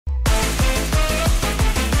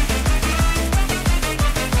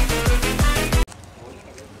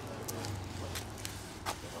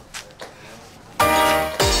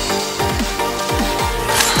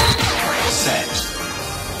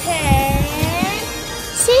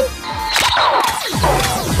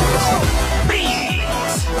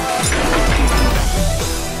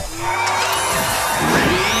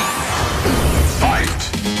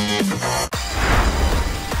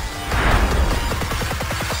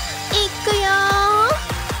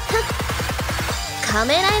仮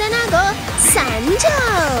面ライダーナーゴ参上。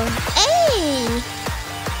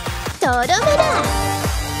とどめだ。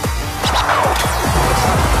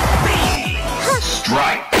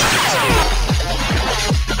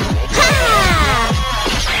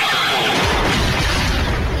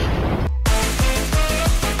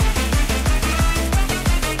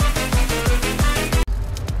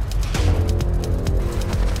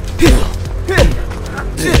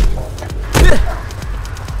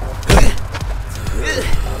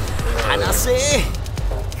離せ。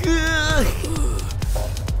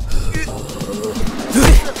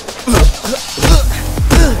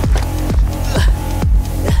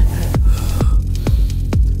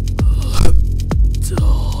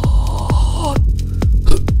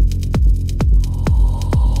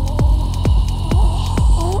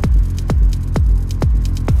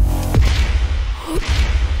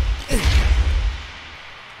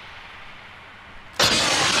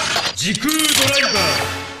時空ドライバー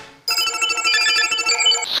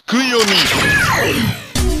つくよみ。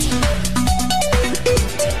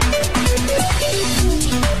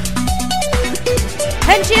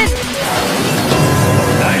変身。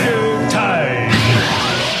ライドタイム。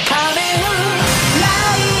仮面ラ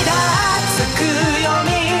イダーつくよみ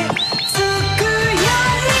つくよ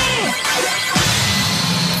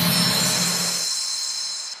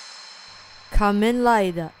み。仮面ラ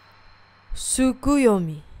イダーすくよ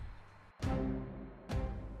み。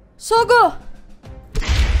総合。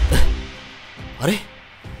あれ、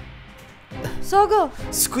総合。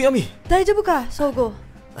すくよみ。大丈夫か総合。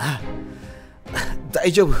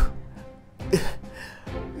大丈夫。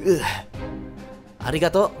あり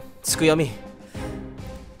がとうすくよみ。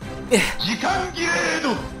時間切れー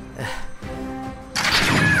ド。フ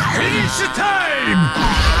ィニッシュタイム。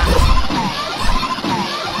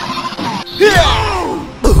ギリ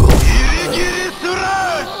ギリスラ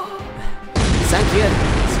ッシュ。サンキュー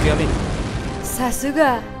すくよみ。さす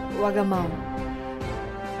がわがまま。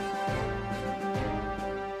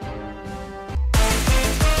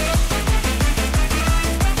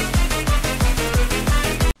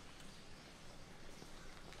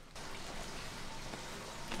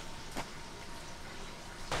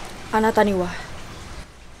あなたには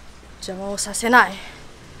邪魔をさせない。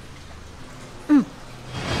うん。遠泳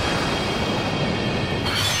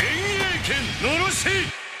剣のろし。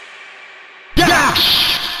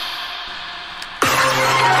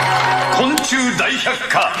昆虫大百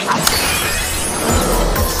科。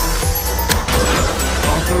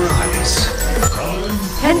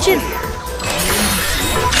変身。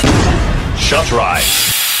シャトライ。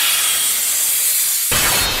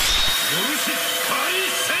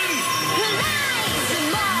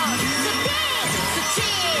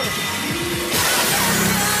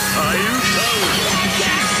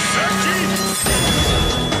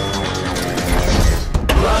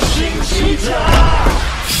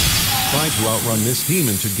Try to outrun this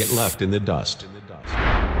demon to get left in the dust.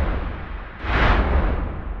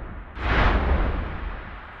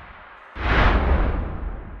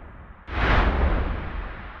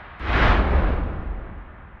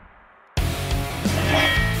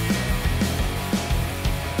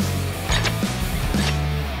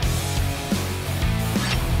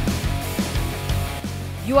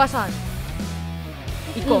 Yuaさん、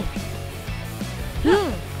行こう。うん。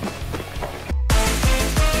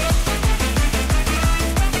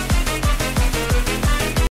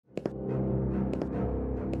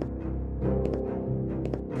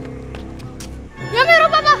やめろ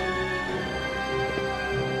パパ。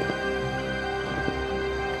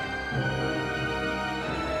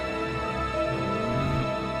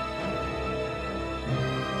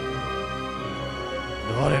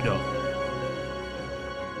誰だ。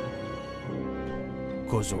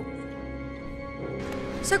小僧。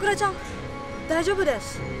さくらちゃん、大丈夫で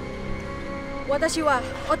す。私は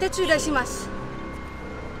お手伝いします。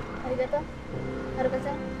ありがとう、はるかち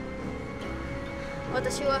ゃん。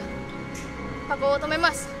私はパパを止め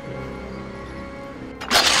ます。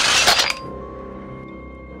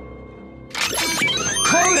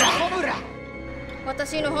コブラ。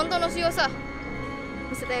私の本当の強さ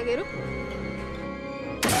見せてあげる。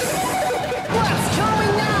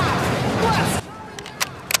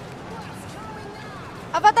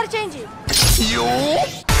アバターチェンジ。よー。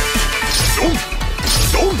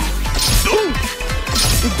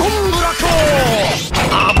ドンブラコ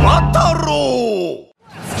アバタロー。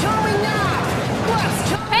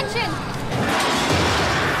変身。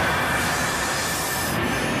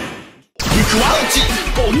行くわうち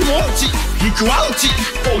鬼もうち。行くわうち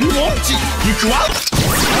鬼もうち。行くわうち。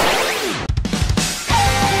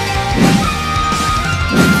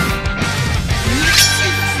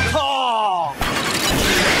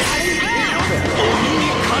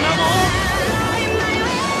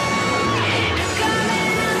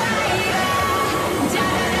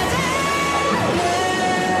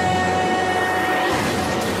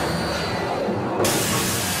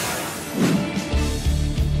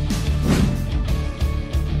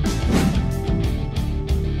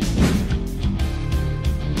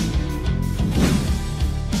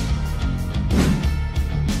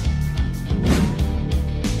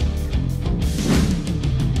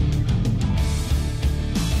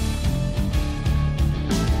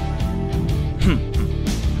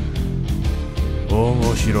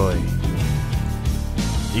白い。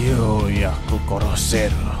ようやく殺せ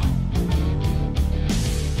る。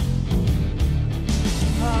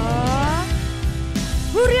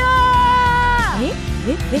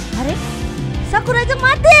あれ桜ちゃん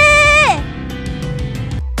待て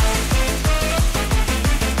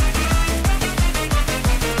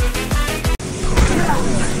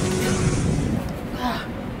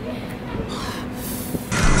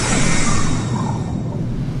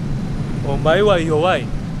お前は弱い。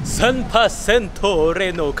3%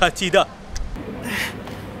 俺の勝ちだ。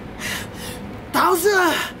倒す。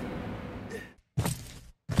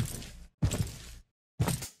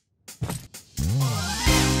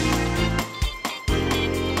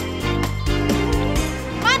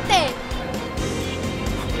待って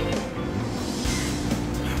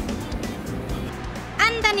あ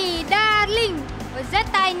んたにダーリン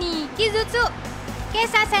絶対に傷つけ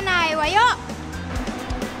させないわよ。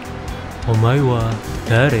お前は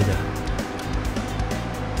誰だ？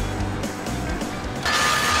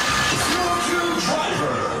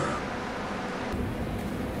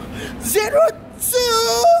ゼロツ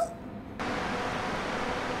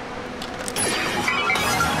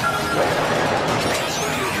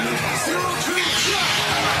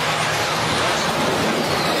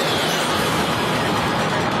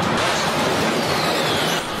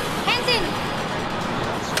変身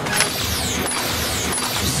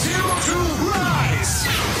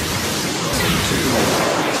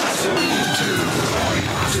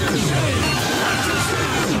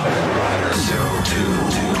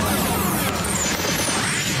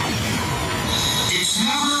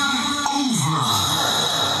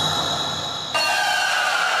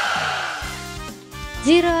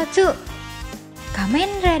02 仮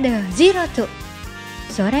面ライダー02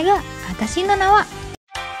それが私の名は